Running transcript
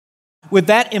with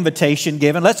that invitation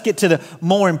given, let's get to the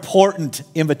more important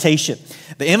invitation.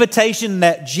 The invitation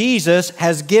that Jesus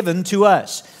has given to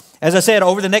us. As I said,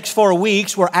 over the next 4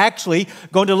 weeks, we're actually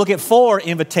going to look at 4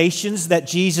 invitations that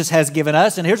Jesus has given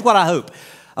us. And here's what I hope.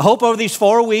 I hope over these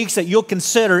 4 weeks that you'll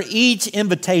consider each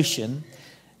invitation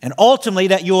and ultimately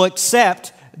that you'll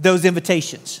accept those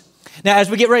invitations. Now, as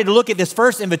we get ready to look at this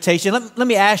first invitation, let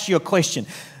me ask you a question.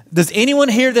 Does anyone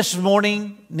here this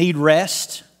morning need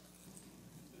rest?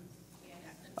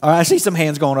 All right, I see some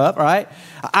hands going up, all right?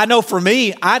 I know for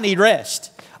me, I need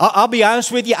rest. I'll be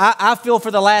honest with you, I feel for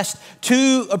the last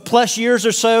 2+ years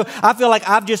or so, I feel like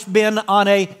I've just been on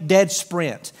a dead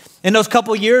sprint. In those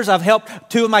couple of years, I've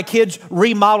helped 2 of my kids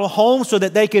remodel homes so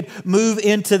that they could move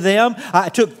into them. I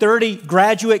took 30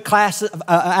 graduate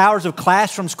hours of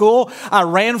class from school. I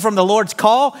ran from the Lord's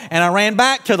call, and I ran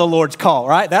back to the Lord's call,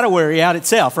 right? That'll wear you out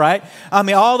itself, right? I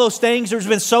mean, all those things, there's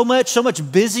been so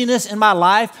much busyness in my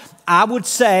life. I would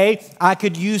say I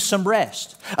could use some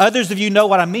rest. Others of you know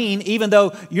what I mean, even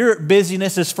though your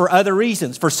busyness is for other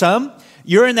reasons. For some,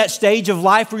 you're in that stage of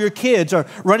life where your kids are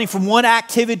running from one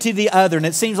activity to the other, and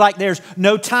it seems like there's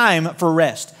no time for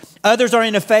rest. Others are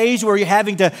in a phase where you're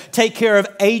having to take care of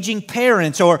aging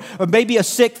parents or maybe a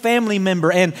sick family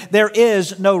member, and there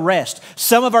is no rest.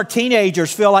 Some of our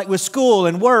teenagers feel like with school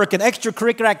and work and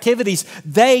extracurricular activities,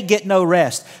 they get no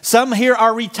rest. Some here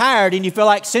are retired, and you feel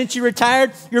like since you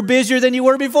retired, you're busier than you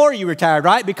were before you retired,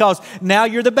 right? Because now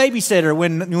you're the babysitter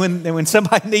when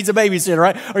somebody needs a babysitter,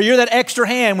 right? Or you're that extra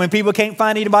hand when people can't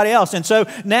find anybody else. And so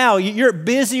now you're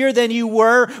busier than you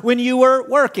were when you were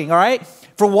working, all right?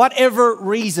 For whatever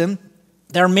reason,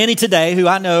 there are many today who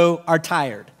I know are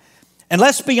tired. And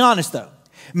let's be honest though,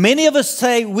 many of us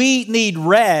say we need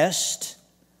rest,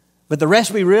 but the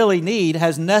rest we really need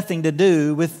has nothing to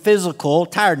do with physical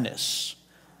tiredness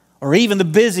or even the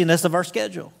busyness of our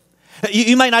schedule.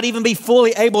 You may not even be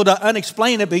fully able to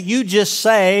unexplain it, but you just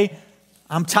say,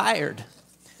 I'm tired.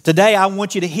 Today, I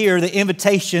want you to hear the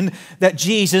invitation that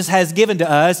Jesus has given to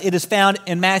us. It is found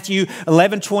in Matthew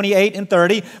 11, 28 and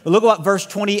 30. But look at what verse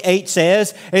 28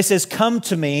 says. It says, come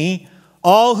to me,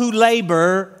 all who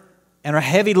labor and are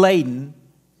heavy laden,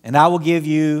 and I will give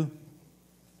you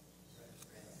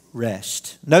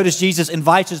rest. Notice Jesus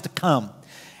invites us to come.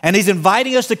 And he's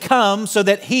inviting us to come so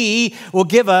that he will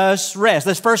give us rest.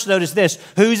 Let's first notice this.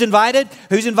 Who's invited?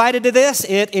 Who's invited to this?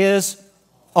 It is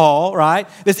all, right?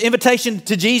 This invitation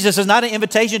to Jesus is not an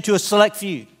invitation to a select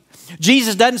few.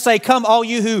 Jesus doesn't say, come all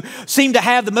you who seem to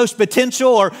have the most potential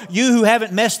or you who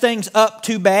haven't messed things up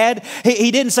too bad.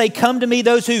 He didn't say, come to me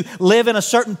those who live in a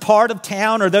certain part of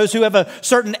town or those who have a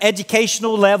certain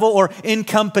educational level or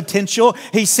income potential.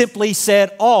 He simply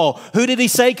said all. Who did he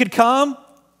say could come?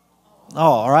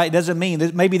 All right, doesn't mean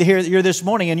that maybe you're this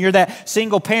morning and you're that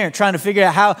single parent trying to figure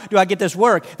out how do I get this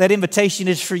work. That invitation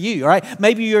is for you, all right?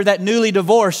 Maybe you're that newly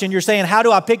divorced and you're saying, how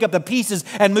do I pick up the pieces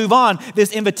and move on?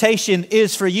 This invitation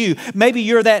is for you. Maybe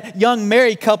you're that young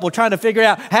married couple trying to figure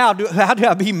out how do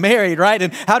I be married, right?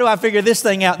 And how do I figure this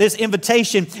thing out? This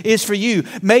invitation is for you.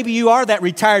 Maybe you are that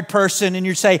retired person and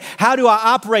you say, how do I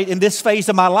operate in this phase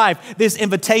of my life? This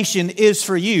invitation is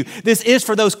for you. This is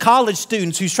for those college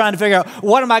students who's trying to figure out,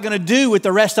 what am I going to do with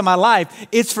the rest of my life?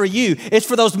 It's for you. It's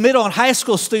for those middle and high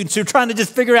school students who are trying to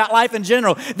just figure out life in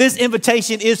general. This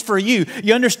invitation is for you.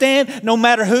 You understand? No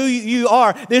matter who you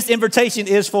are, this invitation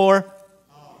is for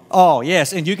all.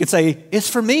 Yes, and you can say, it's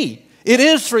for me. It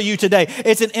is for you today.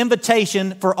 It's an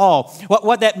invitation for all.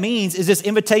 What that means is this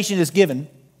invitation is given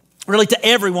really to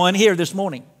everyone here this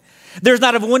morning. There's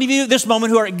not a one of you this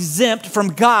moment who are exempt from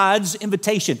God's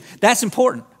invitation. That's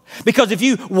important. Because if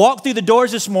you walk through the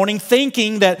doors this morning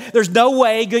thinking that there's no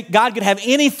way God could have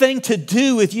anything to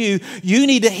do with you, you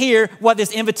need to hear what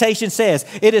this invitation says.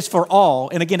 It is for all.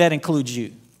 And again, that includes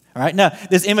you. All right. Now,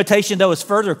 this invitation, though, is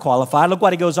further qualified. Look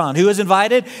what it goes on. Who is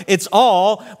invited? It's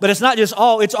all, but it's not just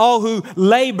all. It's all who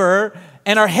labor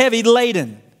and are heavy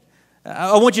laden.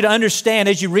 I want you to understand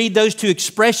as you read those two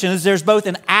expressions, there's both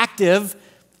an active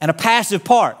and a passive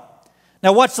part.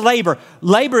 Now, what's labor?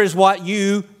 Labor is what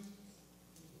you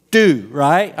do,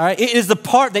 right? All right. It is the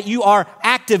part that you are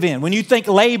active in. When you think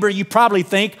labor, you probably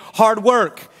think hard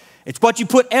work. It's what you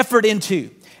put effort into.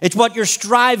 It's what you're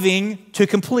striving to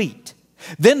complete.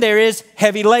 Then there is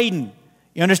heavy laden.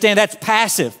 You understand that's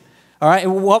passive. All right.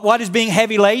 What is being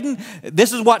heavy laden?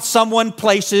 This is what someone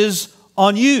places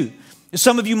on you.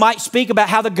 Some of you might speak about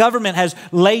how the government has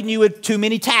laden you with too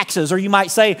many taxes, or you might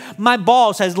say, my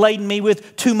boss has laden me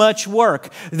with too much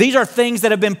work. These are things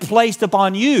that have been placed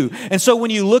upon you. And so when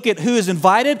you look at who is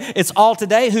invited, it's all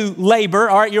today who labor,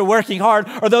 all right, you're working hard,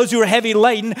 or those who are heavy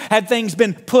laden, had things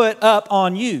been put up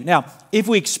on you. Now, if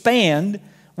we expand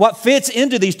what fits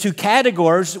into these two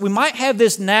categories, we might have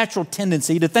this natural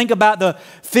tendency to think about the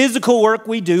physical work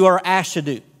we do or are asked to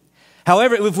do.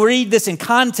 However, if we read this in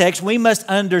context, we must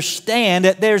understand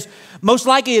that there's most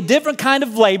likely a different kind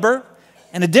of labor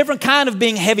and a different kind of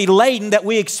being heavy laden that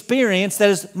we experience that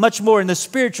is much more in the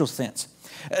spiritual sense.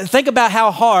 Think about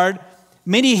how hard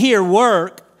many here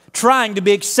work trying to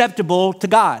be acceptable to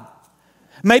God.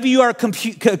 Maybe you are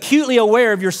acutely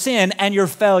aware of your sin and your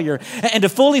failure. And to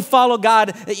fully follow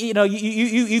God, you know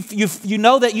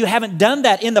that you haven't done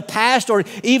that in the past or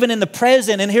even in the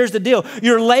present. And here's the deal.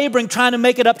 You're laboring trying to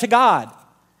make it up to God.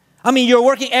 I mean, you're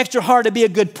working extra hard to be a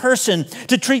good person,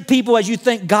 to treat people as you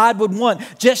think God would want,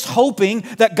 just hoping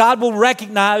that God will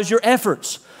recognize your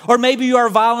efforts. Or maybe you are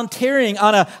volunteering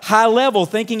on a high level,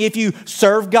 thinking if you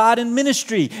serve God in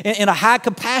ministry in a high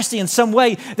capacity in some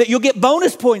way, that you'll get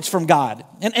bonus points from God.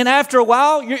 And after a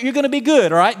while, you're going to be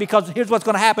good, all right? Because here's what's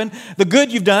going to happen. The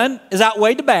good you've done is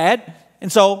outweighed the bad,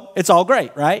 and so it's all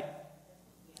great, right?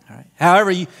 All right.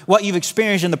 However, what you've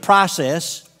experienced in the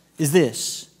process is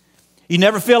this. You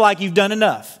never feel like you've done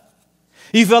enough.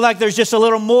 You feel like there's just a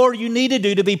little more you need to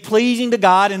do to be pleasing to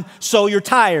God, and so you're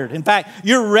tired. In fact,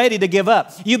 you're ready to give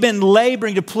up. You've been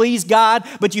laboring to please God,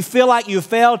 but you feel like you've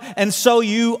failed, and so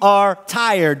you are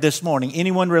tired this morning.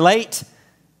 Anyone relate?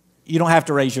 You don't have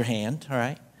to raise your hand, all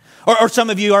right? Or some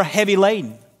of you are heavy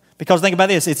laden, because think about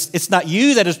this. It's not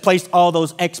you that has placed all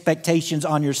those expectations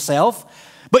on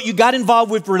yourself, but you got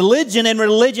involved with religion, and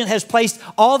religion has placed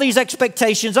all these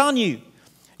expectations on you.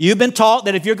 You've been taught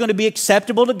that if you're going to be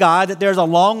acceptable to God, that there's a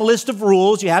long list of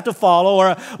rules you have to follow, or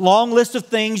a long list of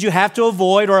things you have to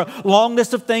avoid, or a long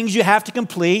list of things you have to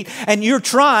complete. And you're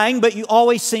trying, but you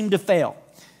always seem to fail.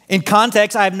 In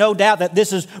context, I have no doubt that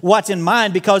this is what's in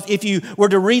mind, because if you were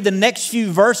to read the next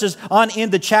few verses on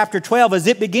into chapter 12, as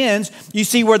it begins, you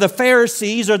see where the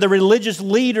Pharisees, or the religious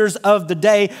leaders of the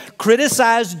day,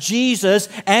 criticized Jesus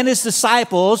and his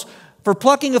disciples for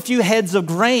plucking a few heads of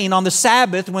grain on the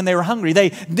Sabbath when they were hungry.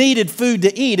 They needed food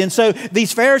to eat. And so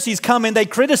these Pharisees come and they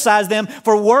criticize them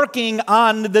for working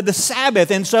on the Sabbath.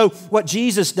 And so what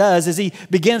Jesus does is he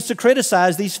begins to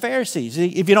criticize these Pharisees.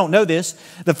 If you don't know this,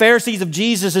 the Pharisees of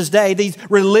Jesus' day, these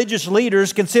religious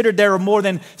leaders, considered there were more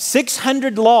than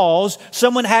 600 laws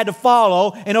someone had to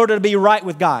follow in order to be right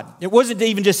with God. It wasn't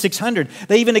even just 600.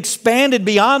 They even expanded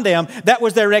beyond them. That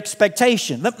was their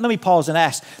expectation. Let me pause and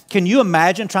ask, can you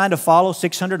imagine trying to follow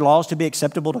 600 laws to be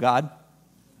acceptable to God?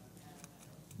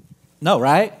 No,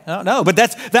 right? No. But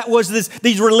that was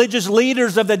these religious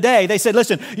leaders of the day. They said,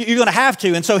 listen, you're going to have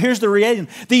to. And so here's the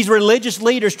reality. These religious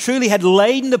leaders truly had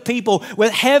laden the people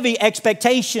with heavy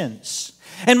expectations.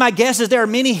 And my guess is there are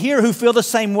many here who feel the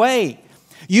same way.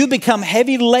 You become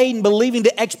heavy laden believing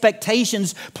the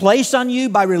expectations placed on you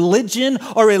by religion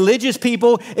or religious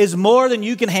people is more than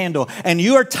you can handle. And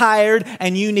you are tired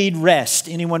and you need rest.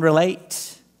 Anyone relate?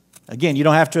 Again, you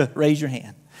don't have to raise your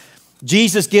hand.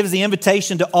 Jesus gives the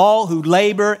invitation to all who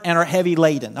labor and are heavy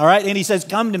laden, all right? And he says,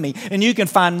 come to me, and you can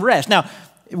find rest. Now,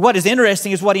 what is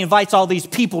interesting is what he invites all these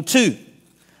people to,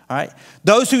 all right?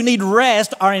 Those who need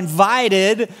rest are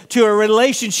invited to a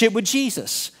relationship with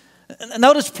Jesus.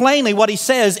 Notice plainly what he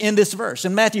says in this verse,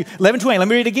 in Matthew 11:20. Let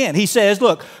me read it again. He says,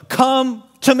 look, come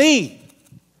to me.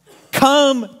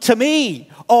 Come to me,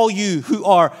 all you who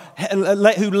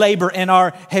labor and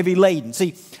are heavy laden.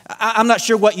 See, I'm not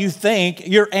sure what you think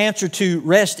your answer to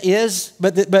rest is,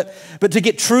 but to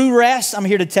get true rest, I'm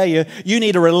here to tell you, you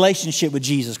need a relationship with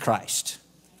Jesus Christ.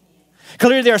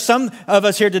 Clearly, there are some of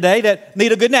us here today that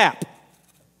need a good nap.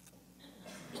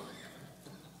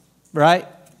 Right?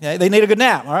 Yeah, they need a good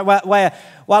nap. All right.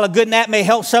 While a good nap may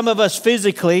help some of us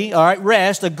physically, all right,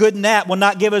 rest, a good nap will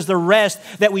not give us the rest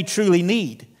that we truly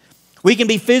need. We can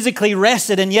be physically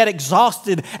rested and yet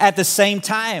exhausted at the same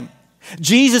time.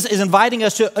 Jesus is inviting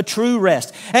us to a true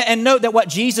rest. And note that what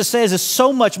Jesus says is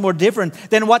so much more different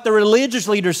than what the religious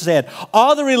leaders said.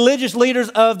 All the religious leaders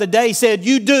of the day said,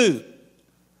 you do.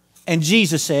 And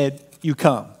Jesus said, you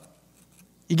come.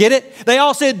 You get it? They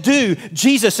all said do.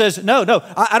 Jesus says, no,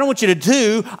 I don't want you to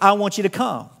do. I want you to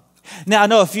come. Now, I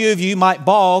know a few of you might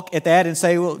balk at that and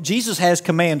say, well, Jesus has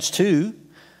commands too.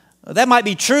 That might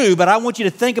be true, but I want you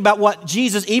to think about what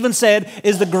Jesus even said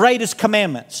is the greatest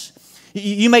commandments.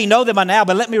 You may know them by now,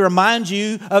 but let me remind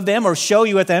you of them or show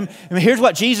you at them. I mean, here's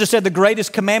what Jesus said the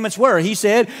greatest commandments were. He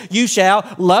said, you shall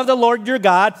love the Lord your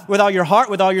God with all your heart,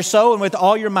 with all your soul, and with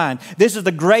all your mind. This is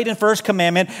the great and first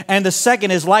commandment. And the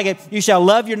second is like it. You shall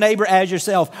love your neighbor as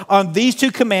yourself. On these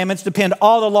two commandments depend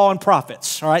all the law and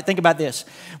prophets. All right, think about this.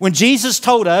 When Jesus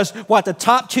told us what the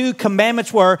top two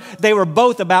commandments were, they were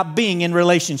both about being in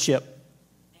relationship.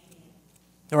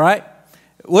 All right?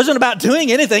 It wasn't about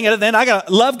doing anything other than I got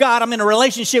to love God. I'm in a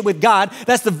relationship with God.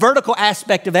 That's the vertical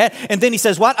aspect of that. And then he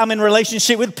says, what? I'm in a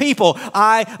relationship with people.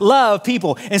 I love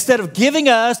people. Instead of giving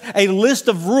us a list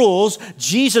of rules,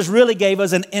 Jesus really gave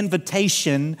us an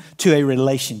invitation to a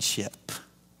relationship.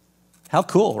 How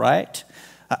cool, right?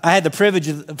 I had the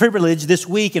privilege this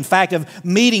week, in fact, of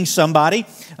meeting somebody.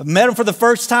 I met them for the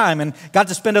first time and got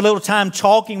to spend a little time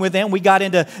talking with them. We got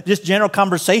into just general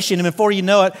conversation, and before you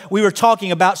know it, we were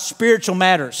talking about spiritual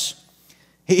matters.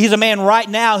 He's a man right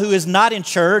now who is not in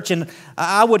church, and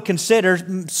I would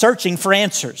consider searching for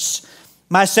answers.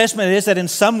 My assessment is that in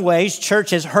some ways, church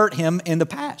has hurt him in the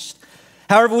past.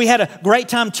 However, we had a great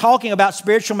time talking about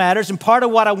spiritual matters, and part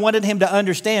of what I wanted him to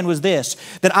understand was this,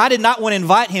 that I did not want to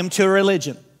invite him to a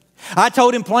religion. I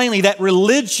told him plainly that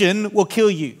religion will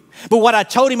kill you. But what I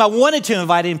told him I wanted to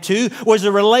invite him to was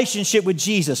a relationship with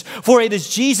Jesus. For it is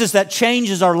Jesus that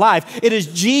changes our life. It is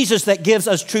Jesus that gives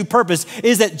us true purpose. It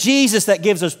is that Jesus that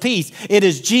gives us peace. It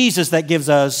is Jesus that gives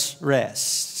us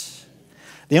rest.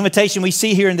 The invitation we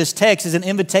see here in this text is an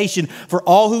invitation for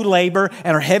all who labor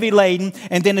and are heavy laden,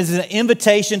 and then is an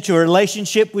invitation to a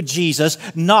relationship with Jesus,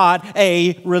 not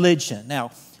a religion.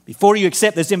 Now, before you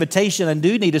accept this invitation, I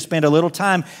do need to spend a little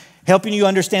time helping you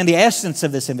understand the essence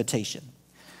of this invitation.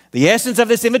 The essence of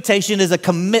this invitation is a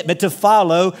commitment to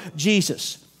follow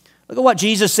Jesus. Look at what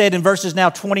Jesus said in verses now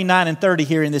 29 and 30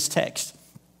 here in this text.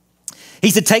 He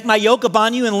said, "Take my yoke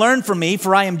upon you and learn from me,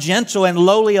 for I am gentle and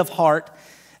lowly of heart,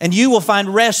 and you will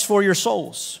find rest for your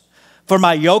souls. For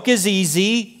my yoke is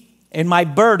easy and my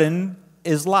burden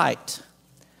is light."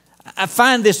 I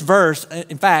find this verse,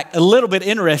 in fact, a little bit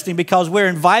interesting because we're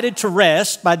invited to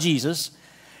rest by Jesus.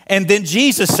 And then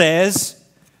Jesus says,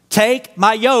 "Take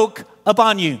my yoke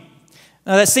upon you."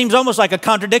 Now that seems almost like a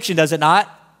contradiction, does it not?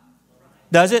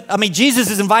 Does it? I mean, Jesus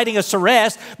is inviting us to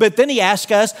rest, but then he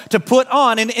asks us to put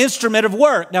on an instrument of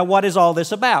work. Now, what is all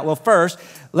this about? Well, first,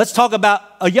 let's talk about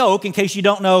a yoke in case you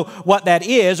don't know what that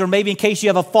is, or maybe in case you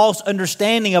have a false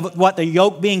understanding of what the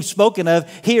yoke being spoken of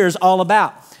here is all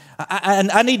about.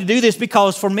 I need to do this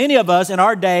because for many of us in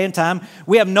our day and time,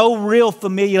 we have no real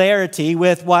familiarity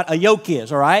with what a yoke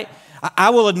is, all right?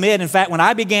 I will admit, in fact, when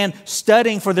I began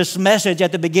studying for this message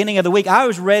at the beginning of the week, I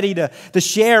was ready to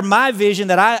share my vision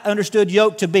that I understood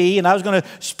yoke to be, and I was going to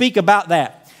speak about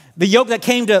that. The yoke that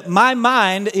came to my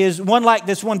mind is one like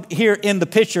this one here in the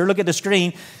picture. Look at the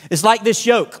screen. It's like this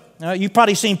yoke. You've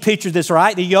probably seen pictures of this,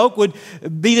 right? The yoke would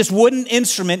be this wooden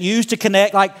instrument used to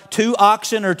connect like two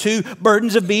oxen or two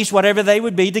burdens of beasts, whatever they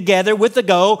would be, together with the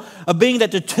goal of being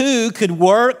that the two could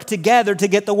work together to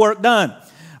get the work done.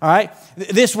 All right?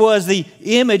 This was the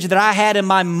image that I had in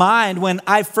my mind when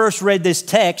I first read this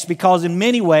text, because in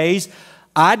many ways,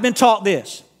 I'd been taught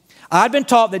this. I'd been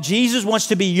taught that Jesus wants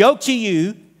to be yoked to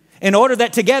you in order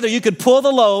that together you could pull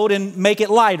the load and make it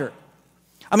lighter.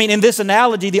 I mean, in this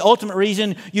analogy, the ultimate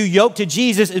reason you yoke to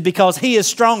Jesus is because he is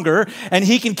stronger and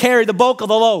he can carry the bulk of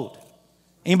the load.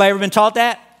 Anybody ever been taught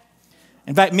that?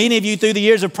 In fact, many of you through the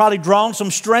years have probably drawn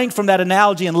some strength from that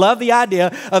analogy and love the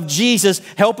idea of Jesus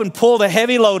helping pull the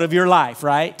heavy load of your life,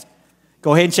 right?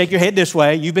 Go ahead and shake your head this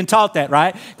way. You've been taught that,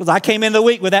 right? Because I came in the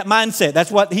week with that mindset.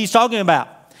 That's what he's talking about.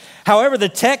 However, the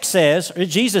text says, or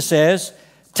Jesus says,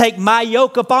 "Take my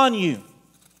yoke upon you."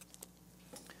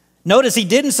 Notice he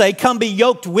didn't say, "Come be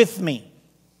yoked with me."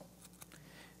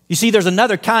 You see, there's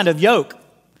another kind of yoke.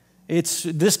 It's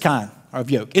this kind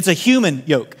of yoke. It's a human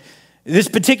yoke. This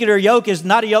particular yoke is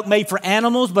not a yoke made for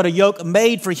animals, but a yoke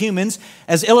made for humans.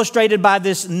 As illustrated by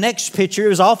this next picture, it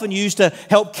was often used to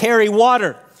help carry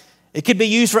water. It could be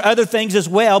used for other things as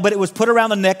well, but it was put around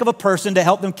the neck of a person to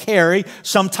help them carry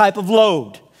some type of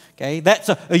load. Okay, that's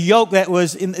a yoke that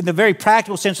was, in the very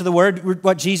practical sense of the word,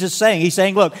 what Jesus is saying. He's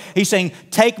saying, look, he's saying,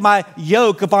 "Take my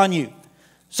yoke upon you."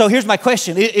 So here's my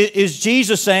question. Is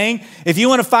Jesus saying, if you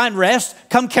want to find rest,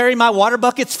 come carry my water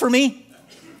buckets for me?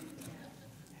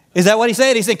 Is that what he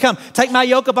said? He said, "Come, take my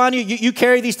yoke upon you. You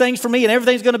carry these things for me and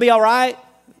everything's going to be all right?"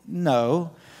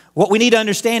 No. What we need to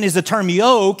understand is the term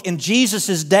yoke in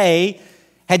Jesus' day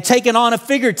had taken on a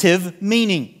figurative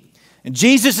meaning. In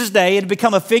Jesus' day, it had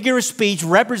become a figure of speech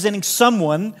representing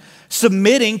someone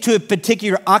submitting to a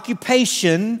particular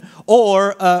occupation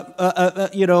or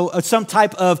some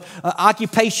type of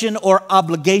occupation or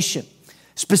obligation.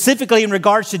 Specifically in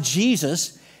regards to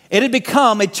Jesus, it had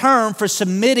become a term for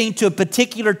submitting to a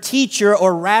particular teacher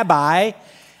or rabbi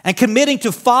and committing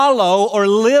to follow or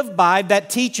live by that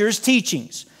teacher's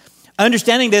teachings.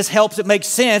 Understanding this helps it make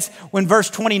sense when verse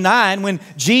 29, when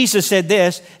Jesus said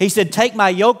this, he said, "Take my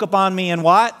yoke upon me and"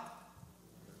 what?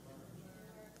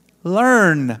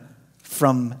 "Learn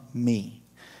from me."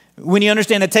 When you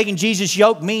understand that taking Jesus'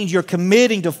 yoke means you're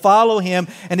committing to follow him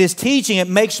and his teaching, it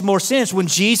makes more sense when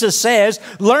Jesus says,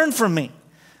 learn from me.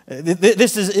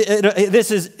 This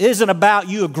isn't about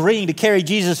you agreeing to carry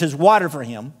Jesus' water for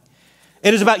him.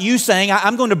 It is about you saying,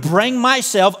 I'm going to bring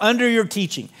myself under your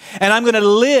teaching, and I'm going to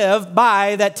live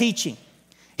by that teaching.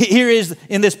 Here is,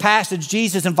 in this passage,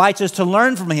 Jesus invites us to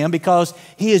learn from him because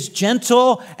he is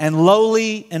gentle and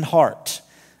lowly in heart.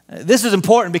 This is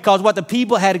important because what the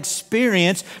people had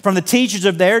experienced from the teachers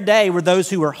of their day were those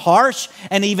who were harsh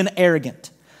and even arrogant.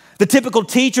 The typical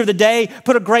teacher of the day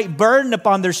put a great burden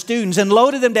upon their students and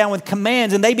loaded them down with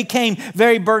commands, and they became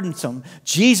very burdensome.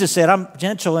 Jesus said, I'm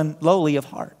gentle and lowly of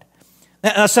heart.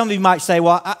 Now, some of you might say,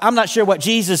 well, I'm not sure what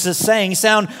Jesus is saying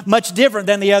sound much different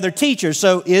than the other teachers.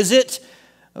 So is it?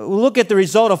 Look at the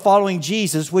result of following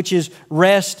Jesus, which is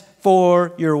rest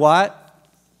for your what?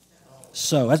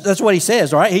 So that's what he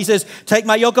says, all right? He says, take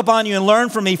my yoke upon you and learn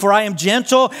from me, for I am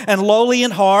gentle and lowly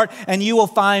in heart, and you will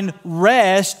find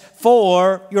rest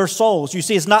for your souls. You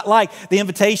see, it's not like the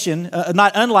invitation,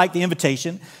 not unlike the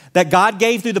invitation that God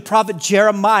gave through the prophet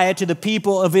Jeremiah to the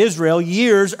people of Israel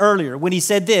years earlier when he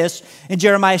said this in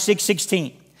Jeremiah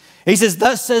 6:16. He says,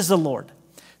 thus says the Lord,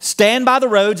 stand by the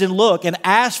roads and look and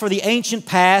ask for the ancient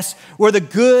paths where the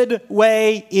good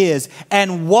way is,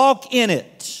 and walk in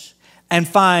it and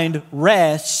find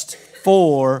rest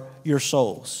for your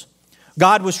souls.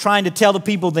 God was trying to tell the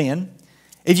people then,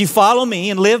 if you follow me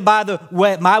and live by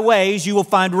my ways, you will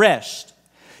find rest.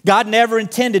 God never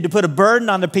intended to put a burden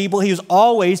on the people. He was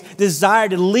always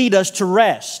desired to lead us to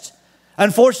rest.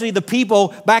 Unfortunately, the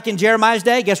people back in Jeremiah's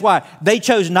day, guess what? They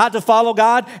chose not to follow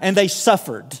God, and they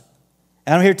suffered.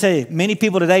 And I'm here to tell you, many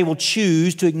people today will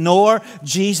choose to ignore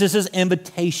Jesus'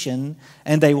 invitation,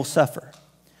 and they will suffer.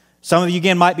 Some of you,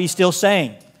 again, might be still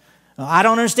saying, I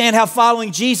don't understand how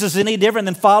following Jesus is any different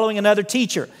than following another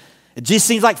teacher. It just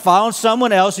seems like following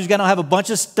someone else who's going to have a bunch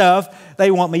of stuff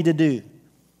they want me to do.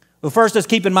 Well, first, let's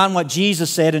keep in mind what Jesus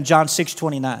said in John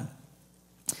 6:29.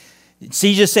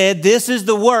 Jesus said, this is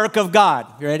the work of God.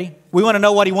 You ready? We want to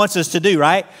know what he wants us to do,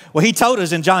 right? Well, he told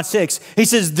us in John 6, he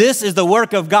says, this is the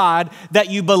work of God,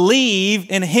 that you believe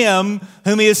in him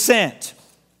whom he has sent.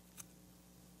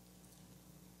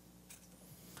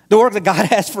 The work that God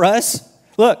has for us,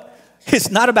 look, it's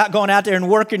not about going out there and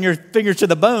working your fingers to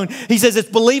the bone. He says it's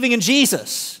believing in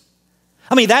Jesus.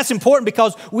 I mean, that's important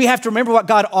because we have to remember what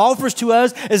God offers to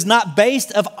us is not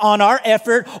based on our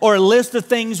effort or a list of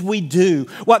things we do.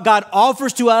 What God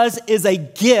offers to us is a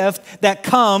gift that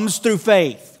comes through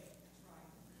faith.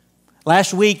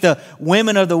 Last week, the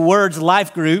Women of the Word's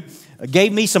Life group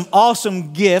gave me some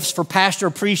awesome gifts for Pastor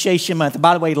Appreciation Month. And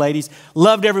by the way, ladies,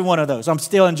 loved every one of those. I'm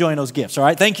still enjoying those gifts, all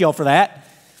right? Thank you all for that.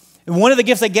 And one of the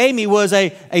gifts they gave me was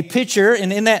a picture,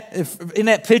 and in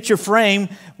that picture frame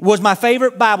was my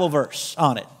favorite Bible verse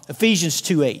on it, Ephesians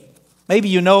 2:8. Maybe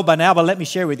you know it by now, but let me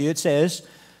share with you. It says,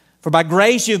 for by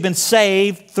grace you have been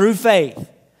saved through faith.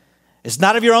 It's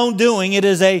not of your own doing, it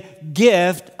is a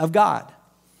gift of God.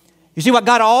 You see, what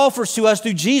God offers to us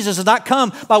through Jesus does not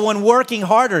come by one working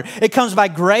harder. It comes by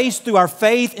grace through our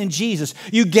faith in Jesus.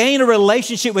 You gain a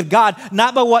relationship with God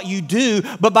not by what you do,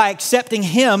 but by accepting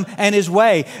him and his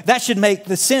way. That should make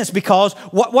the sense because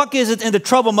what gets us into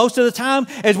trouble most of the time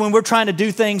is when we're trying to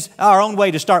do things our own way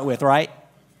to start with, right?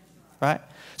 Right?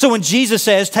 So when Jesus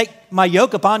says, take my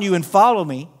yoke upon you and follow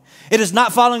me, it is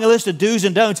not following a list of do's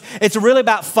and don'ts. It's really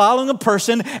about following a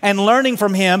person and learning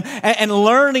from him and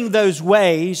learning those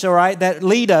ways, all right, that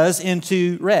lead us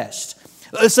into rest.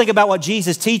 Let's think about what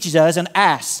Jesus teaches us and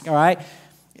ask, all right?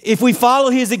 If we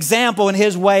follow his example and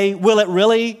his way, will it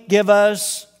really give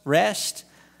us rest?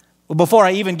 Well, before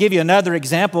I even give you another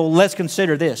example, let's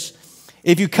consider this.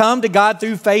 If you come to God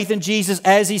through faith in Jesus,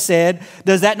 as he said,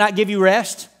 does that not give you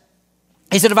rest?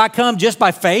 He said, if I come just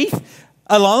by faith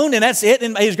alone, and that's it,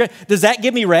 and does that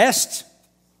give me rest?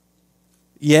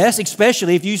 Yes,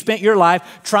 especially if you spent your life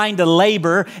trying to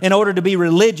labor in order to be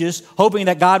religious, hoping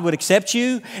that God would accept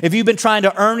you. If you've been trying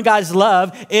to earn God's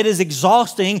love, it is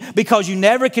exhausting because you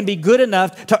never can be good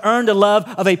enough to earn the love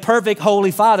of a perfect,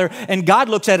 holy Father. And God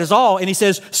looks at us all and he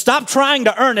says, stop trying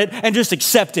to earn it and just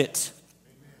accept it.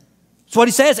 That's what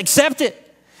he says, accept it.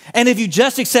 And if you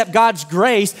just accept God's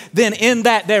grace, then in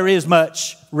that there is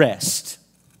much rest.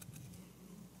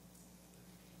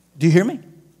 Do you hear me?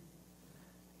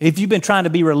 If you've been trying to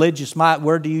be religious, my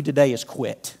word to you today is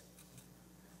quit.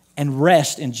 And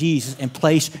rest in Jesus and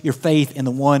place your faith in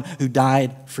the one who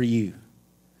died for you.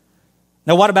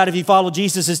 Now, what about if you follow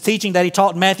Jesus' teaching that he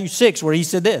taught in Matthew 6, where he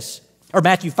said this, or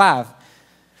Matthew 5?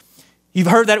 You've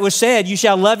heard that it was said, you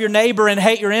shall love your neighbor and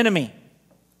hate your enemy.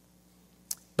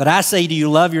 But I say to you,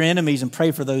 love your enemies and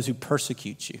pray for those who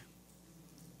persecute you.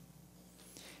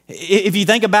 If you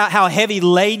think about how heavy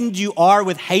laden you are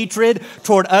with hatred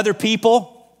toward other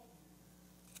people,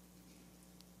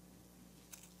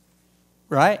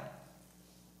 right?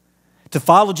 To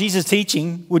follow Jesus'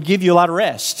 teaching would give you a lot of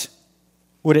rest,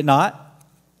 would it not?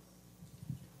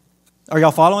 Are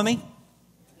y'all following me?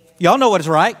 Y'all know what is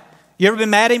right. You ever been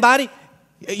mad at anybody?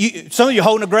 Some of you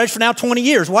holding a grudge for now 20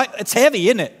 years. What? It's heavy,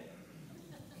 isn't it?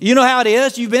 You know how it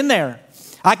is. You've been there.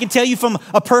 I can tell you from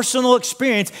a personal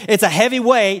experience, it's a heavy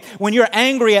weight when you're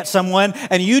angry at someone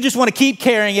and you just want to keep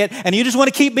carrying it and you just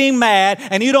want to keep being mad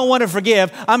and you don't want to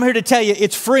forgive. I'm here to tell you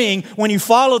it's freeing when you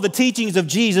follow the teachings of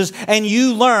Jesus and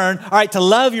you learn, all right, to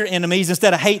love your enemies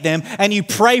instead of hate them, and you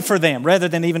pray for them rather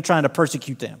than even trying to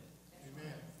persecute them.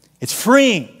 Amen. It's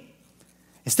freeing.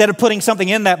 Instead of putting something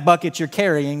in that bucket you're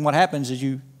carrying, what happens is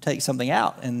you take something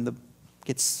out and it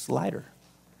gets lighter.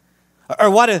 Or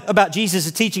what about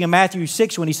Jesus' teaching in Matthew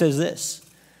 6 when he says this?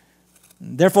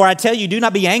 Therefore, I tell you, do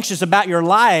not be anxious about your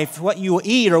life, what you will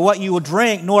eat or what you will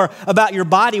drink, nor about your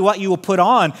body, what you will put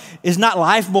on. Is not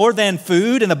life more than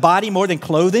food and the body more than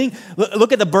clothing?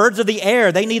 Look at the birds of the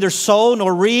air. They neither sow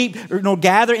nor reap nor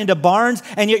gather into barns,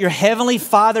 and yet your heavenly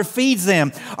Father feeds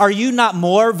them. Are you not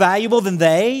more valuable than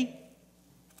they?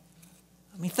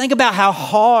 I mean, think about how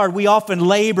hard we often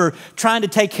labor trying to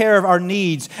take care of our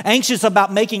needs, anxious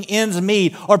about making ends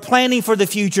meet or planning for the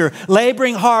future,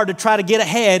 laboring hard to try to get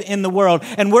ahead in the world.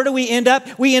 And where do we end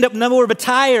up? We end up nowhere but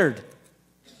tired.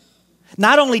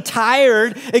 Not only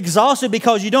tired, exhausted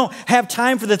because you don't have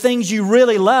time for the things you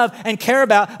really love and care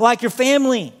about, like your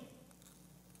family.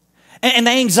 And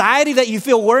the anxiety that you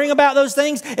feel worrying about those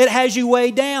things, it has you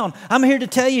weighed down. I'm here to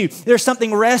tell you there's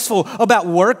something restful about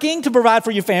working to provide for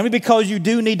your family because you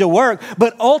do need to work,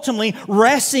 but ultimately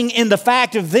resting in the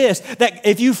fact of this, that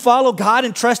if you follow God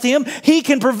and trust Him, He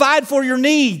can provide for your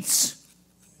needs.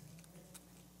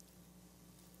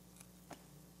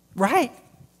 Right?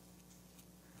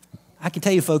 I can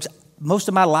tell you, folks, most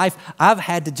of my life, I've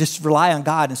had to just rely on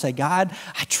God and say, God,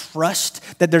 I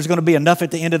trust that there's going to be enough at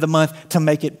the end of the month to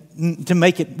make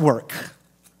it work.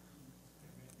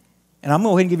 And I'm going to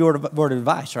go ahead and give you a word of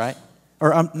advice, right?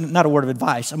 Or not a word of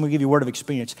advice. I'm going to give you a word of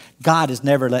experience. God has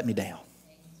never let me down.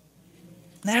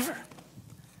 Never.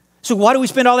 So why do we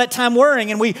spend all that time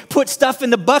worrying and we put stuff in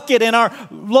the bucket and our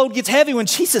load gets heavy when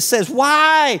Jesus says,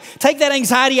 why? Take that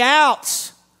anxiety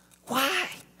out. Why?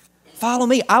 Follow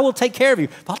me. I will take care of you.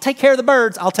 If I'll take care of the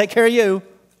birds, I'll take care of you.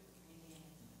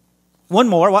 One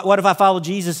more. What if I follow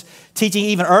Jesus' teaching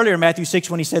even earlier in Matthew 6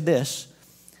 when he said this?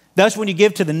 Thus, when you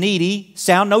give to the needy,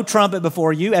 sound no trumpet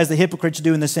before you, as the hypocrites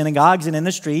do in the synagogues and in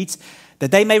the streets, that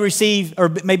they may receive or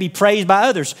may be praised by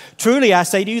others. Truly, I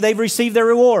say to you, they've received their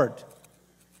reward.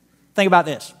 Think about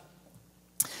this.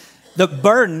 The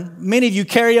burden, many of you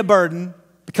carry a burden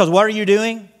because what are you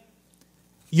doing?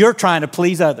 You're trying to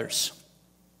please others.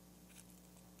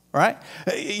 Right?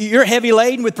 You're heavy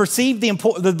laden with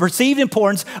the perceived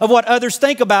importance of what others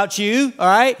think about you, all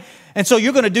right? And so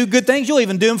you're going to do good things. You'll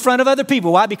even do in front of other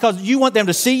people. Why? Because you want them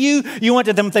to see you. You want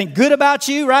them to think good about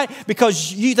you, right?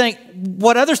 Because you think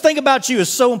what others think about you is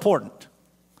so important.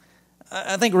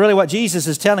 I think really what Jesus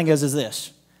is telling us is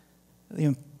this.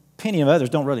 The opinion of others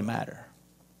don't really matter.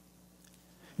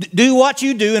 Do what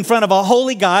you do in front of a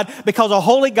holy God because a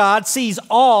holy God sees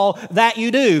all that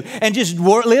you do. And just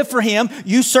live for Him,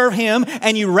 you serve Him,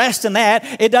 and you rest in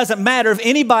that. It doesn't matter if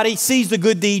anybody sees the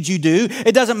good deeds you do.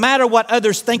 It doesn't matter what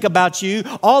others think about you.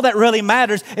 All that really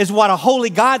matters is what a holy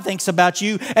God thinks about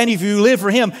you. And if you live for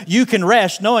Him, you can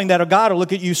rest knowing that a God will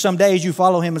look at you someday as you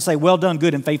follow Him and say, well done,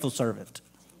 good and faithful servant.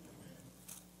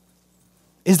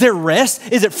 Is there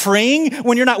rest? Is it freeing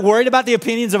when you're not worried about the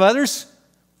opinions of others?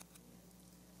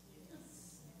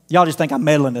 Y'all just think I'm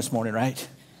meddling this morning, right?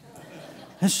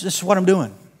 This is what I'm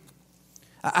doing.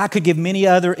 I could give many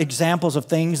other examples of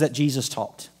things that Jesus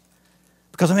taught.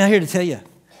 Because I'm out here to tell you,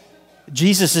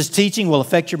 Jesus' teaching will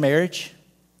affect your marriage.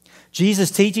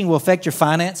 Jesus' teaching will affect your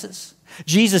finances.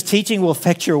 Jesus' teaching will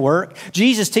affect your work.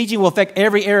 Jesus' teaching will affect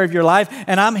every area of your life.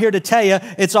 And I'm here to tell you,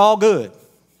 it's all good.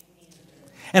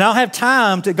 And I don't have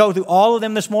time to go through all of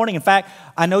them this morning. In fact,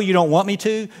 I know you don't want me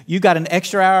to. You got an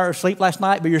extra hour of sleep last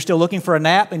night, but you're still looking for a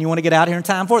nap, and you want to get out here in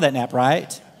time for that nap,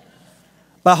 right?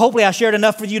 But hopefully I shared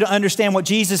enough for you to understand what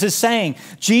Jesus is saying.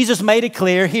 Jesus made it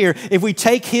clear here, if we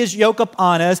take His yoke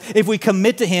upon us, if we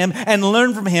commit to Him and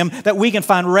learn from Him, that we can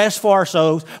find rest for our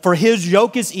souls, for His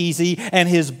yoke is easy and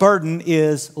His burden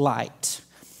is light.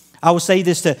 I will say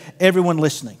this to everyone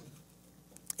listening.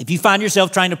 If you find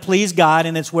yourself trying to please God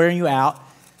and it's wearing you out,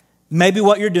 maybe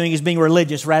what you're doing is being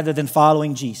religious rather than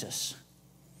following Jesus.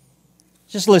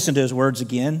 Just listen to His words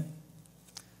again.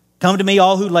 Come to me,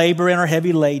 all who labor and are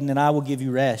heavy laden, and I will give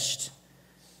you rest.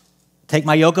 Take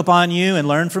my yoke upon you and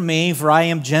learn from me, for I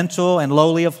am gentle and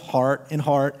lowly of heart,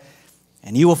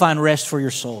 and you will find rest for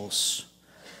your souls.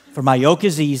 For my yoke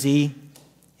is easy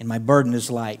and my burden is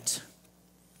light.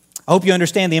 I hope you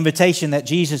understand the invitation that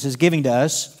Jesus is giving to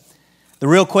us. The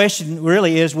real question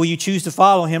really is, will you choose to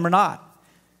follow him or not?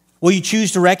 Will you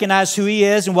choose to recognize who he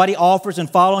is and what he offers and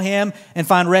follow him and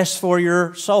find rest for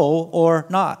your soul or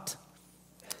not?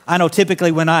 I know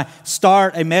typically when I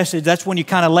start a message, that's when you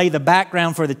kind of lay the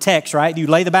background for the text, right? You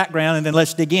lay the background and then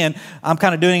let's dig in. I'm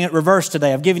kind of doing it reverse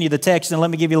today. I've given you the text and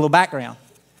let me give you a little background.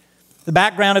 The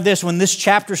background of this, when this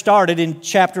chapter started in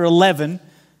chapter 11,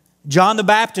 John the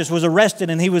Baptist was arrested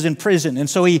and he was in prison. And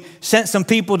so he sent some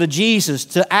people to Jesus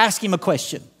to ask him a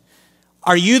question.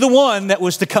 Are you the one that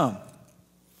was to come?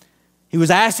 He was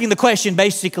asking the question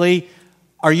basically,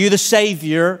 are you the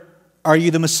Savior? Are you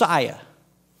the Messiah?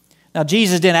 Now,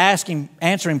 Jesus didn't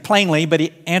answer him plainly, but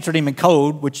he answered him in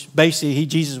code, which basically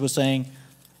Jesus was saying,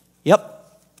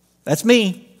 yep, that's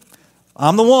me.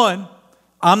 I'm the one.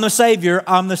 I'm the Savior.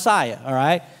 I'm the Messiah, all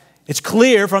right? It's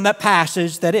clear from that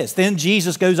passage that is. Then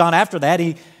Jesus goes on after that.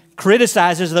 He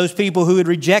criticizes those people who had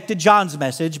rejected John's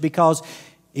message because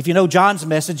if you know John's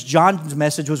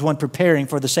message was one preparing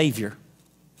for the Savior,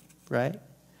 right?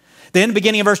 Then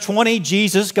beginning of verse 20,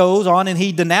 Jesus goes on and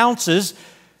he denounces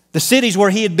the cities where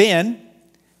he had been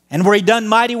and where he'd done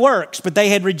mighty works, but they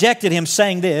had rejected him,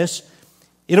 saying this,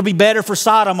 it'll be better for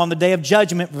Sodom on the day of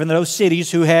judgment than those cities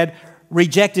who had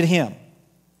rejected him.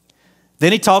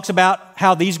 Then he talks about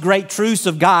how these great truths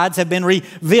of God's have been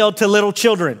revealed to little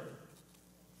children.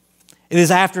 It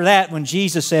is after that when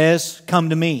Jesus says, come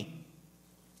to me.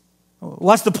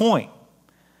 What's the point?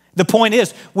 The point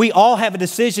is, we all have a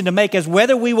decision to make as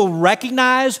whether we will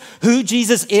recognize who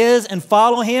Jesus is and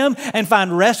follow him and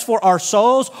find rest for our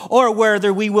souls, or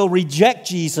whether we will reject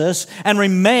Jesus and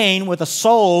remain with a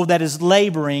soul that is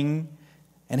laboring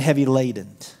and heavy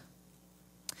laden.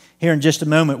 Here in just a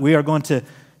moment, we are going to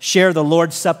share the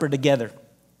Lord's Supper together.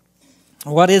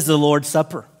 What is the Lord's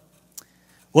Supper?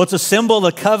 Well, it's a symbol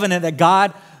of the covenant that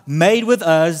God made with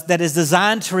us that is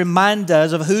designed to remind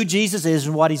us of who Jesus is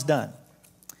and what he's done.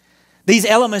 These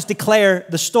elements declare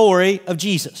the story of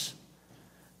Jesus.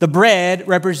 The bread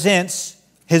represents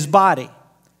his body.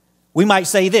 We might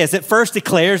say this. It first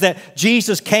declares that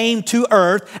Jesus came to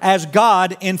earth as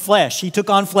God in flesh. He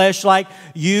took on flesh like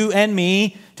you and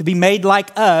me to be made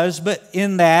like us, but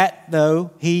in that, though,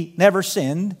 he never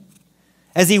sinned.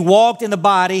 As he walked in the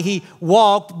body, he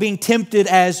walked being tempted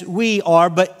as we are,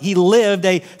 but he lived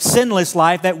a sinless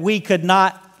life that we could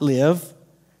not live.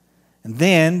 And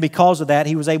then, because of that,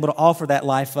 he was able to offer that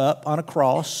life up on a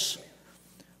cross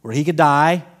where he could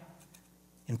die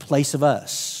in place of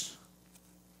us.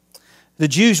 The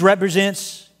juice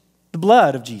represents the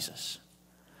blood of Jesus.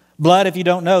 Blood, if you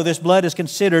don't know, this blood is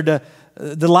considered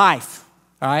the life,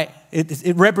 all right?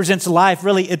 It represents life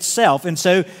really itself. And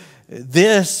so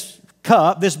this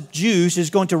cup, this juice,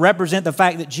 is going to represent the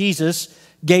fact that Jesus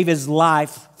gave his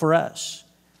life for us.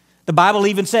 The Bible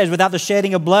even says without the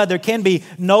shedding of blood, there can be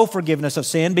no forgiveness of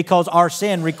sin because our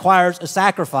sin requires a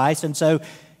sacrifice. And so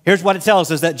here's what it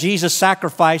tells us, that Jesus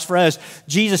sacrificed for us.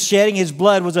 Jesus shedding his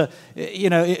blood was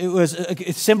it was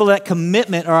a symbol of that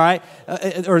commitment, all right?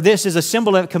 Or this is a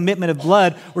symbol of commitment of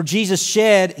blood where Jesus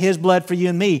shed his blood for you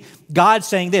and me. God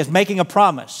saying this, making a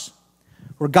promise,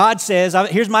 where God says,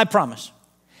 here's my promise.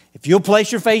 If you'll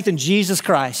place your faith in Jesus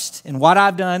Christ and what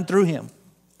I've done through him,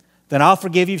 then I'll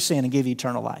forgive you sin and give you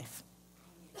eternal life.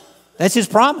 That's his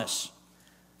promise.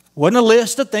 Wasn't a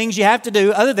list of things you have to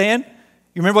do other than,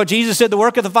 you remember what Jesus said the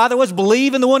work of the Father was?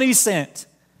 Believe in the one he sent.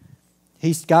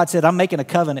 God said, I'm making a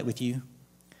covenant with you.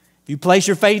 If you place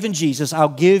your faith in Jesus, I'll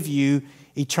give you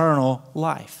eternal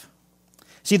life.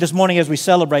 See, this morning as we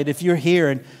celebrate, if you're here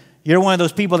and you're one of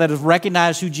those people that has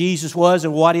recognized who Jesus was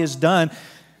and what he has done,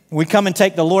 when we come and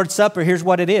take the Lord's Supper, here's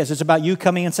what it is. It's about you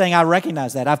coming and saying, I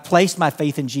recognize that. I've placed my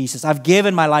faith in Jesus. I've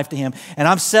given my life to him, and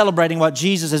I'm celebrating what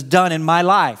Jesus has done in my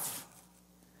life.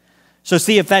 So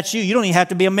see, if that's you, you don't even have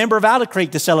to be a member of Alder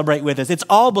Creek to celebrate with us. It's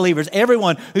all believers.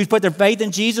 Everyone who's put their faith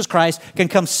in Jesus Christ can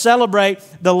come celebrate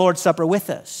the Lord's Supper with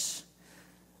us.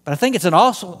 But I think it's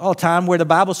also a time where the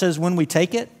Bible says when we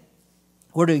take it,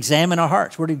 we're to examine our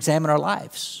hearts. We're to examine our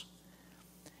lives.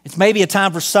 It's maybe a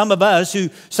time for some of us who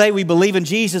say we believe in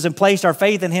Jesus and placed our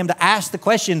faith in him to ask the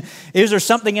question, is there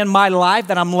something in my life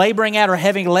that I'm laboring at or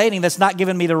heavy laden that's not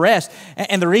giving me the rest?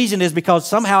 And the reason is because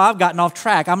somehow I've gotten off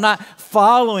track. I'm not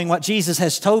following what Jesus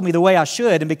has told me the way I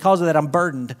should, and because of that I'm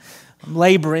burdened. I'm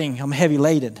laboring. I'm heavy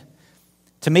laden.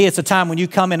 To me, it's a time when you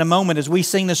come in a moment as we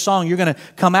sing this song, you're going to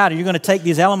come out and you're going to take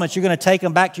these elements, you're going to take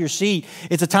them back to your seat.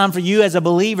 It's a time for you as a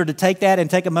believer to take that and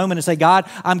take a moment and say, God,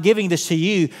 I'm giving this to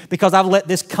you because I've let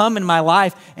this come in my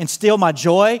life and steal my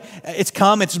joy. It's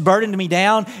come, it's burdened me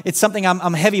down. It's something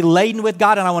I'm heavy laden with,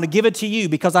 God, and I want to give it to you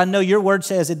because I know your word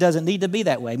says it doesn't need to be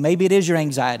that way. Maybe it is your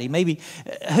anxiety. Maybe,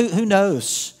 who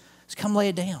knows? Just come lay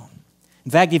it down. In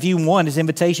fact, if you want his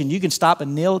invitation, you can stop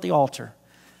and kneel at the altar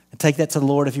and take that to the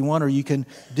Lord if you want, or you can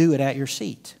do it at your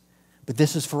seat. But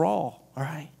this is for all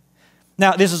right?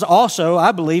 Now, this is also,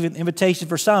 I believe, an invitation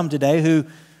for some today who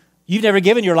you've never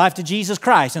given your life to Jesus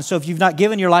Christ. And so if you've not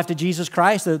given your life to Jesus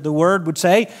Christ, the word would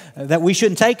say that we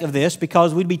shouldn't take of this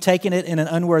because we'd be taking it in an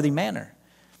unworthy manner.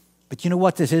 But you know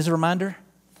what? This is a reminder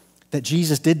that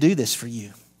Jesus did do this for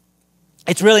you.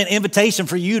 It's really an invitation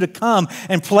for you to come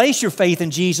and place your faith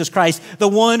in Jesus Christ, the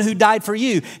one who died for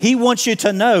you. He wants you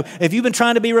to know, if you've been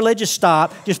trying to be religious,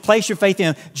 stop. Just place your faith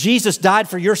in him. Jesus died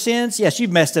for your sins. Yes,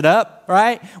 you've messed it up,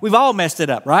 right? We've all messed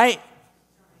it up, right?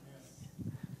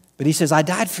 But he says, I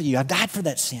died for you. I died for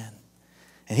that sin.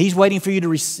 And he's waiting for you to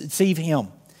receive him.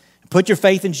 Put your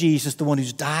faith in Jesus, the one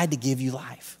who's died to give you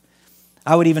life.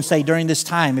 I would even say during this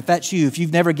time, if that's you, if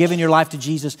you've never given your life to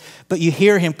Jesus, but you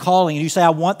hear him calling and you say,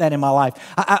 I want that in my life.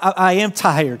 I am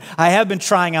tired. I have been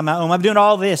trying on my own. I'm doing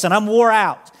all this and I'm wore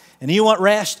out. And you want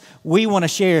rest? We want to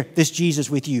share this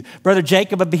Jesus with you. Brother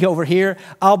Jacob will be over here.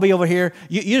 I'll be over here.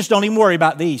 You just don't even worry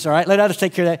about these, all right? Let us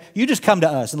take care of that. You just come to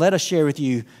us and let us share with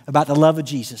you about the love of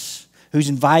Jesus, who's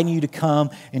inviting you to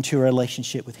come into a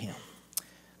relationship with him.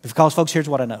 Because, folks, here's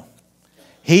what I know.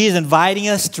 He is inviting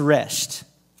us to rest.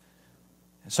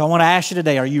 So I want to ask you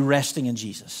today, are you resting in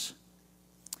Jesus?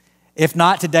 If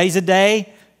not, today's a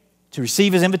day to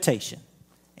receive his invitation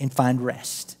and find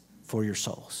rest for your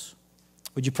souls.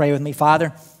 Would you pray with me,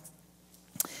 Father?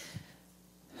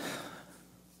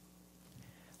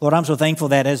 Lord, I'm so thankful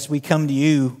that as we come to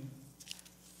you,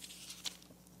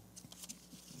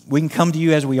 we can come to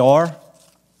you as we are,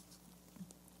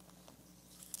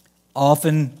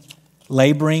 often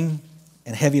laboring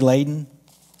and heavy laden,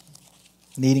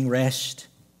 needing rest.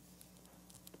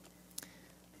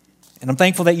 And I'm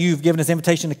thankful that you've given us the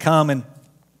invitation to come and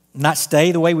not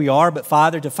stay the way we are, but,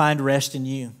 Father, to find rest in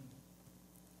you.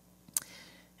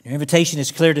 Your invitation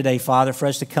is clear today, Father, for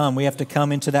us to come. We have to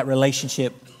come into that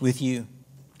relationship with you.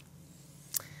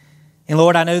 And,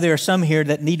 Lord, I know there are some here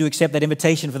that need to accept that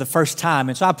invitation for the first time.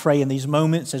 And so I pray in these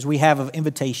moments as we have an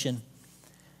invitation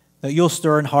that you'll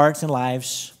stir in hearts and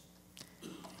lives.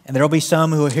 And there will be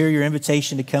some who will hear your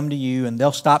invitation to come to you, and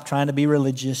they'll stop trying to be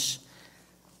religious.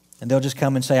 And they'll just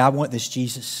come and say, I want this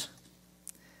Jesus.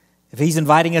 If he's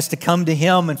inviting us to come to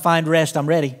him and find rest, I'm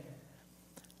ready.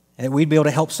 And that we'd be able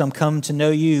to help some come to know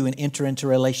you and enter into a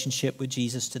relationship with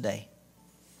Jesus today.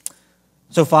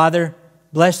 So, Father,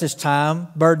 bless this time.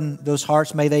 Burden those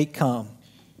hearts. May they come.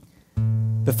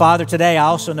 But, Father, today I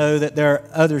also know that there are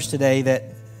others today that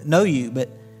know you, but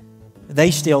they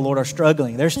still, Lord, are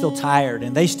struggling. They're still tired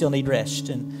and they still need rest.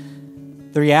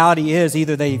 And the reality is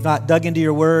either they've not dug into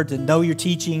your word to know your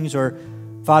teachings, or,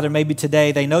 Father, maybe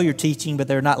today they know your teaching, but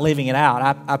they're not living it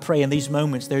out. I pray in these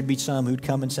moments there'd be some who'd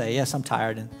come and say, yes, I'm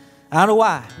tired, and I don't know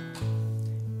why.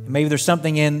 And maybe there's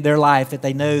something in their life that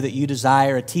they know that you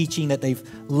desire, a teaching that they've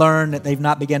learned that they've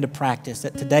not begun to practice,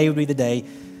 that today would be the day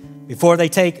before they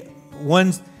take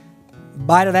one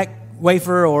bite of that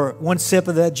wafer or one sip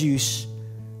of that juice,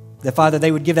 that, Father,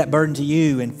 they would give that burden to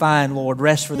you and find, Lord,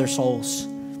 rest for their souls.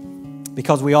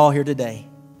 Because we all here today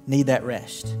need that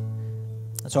rest.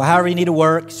 And so however you need to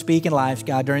work, speak in lives,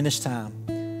 God, during this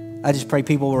time, I just pray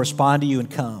people will respond to you and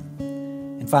come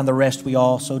and find the rest we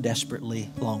all so desperately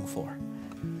long for.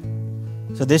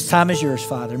 So this time is yours,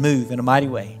 Father. Move in a mighty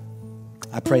way.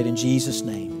 I pray it in Jesus'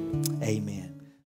 name. Amen.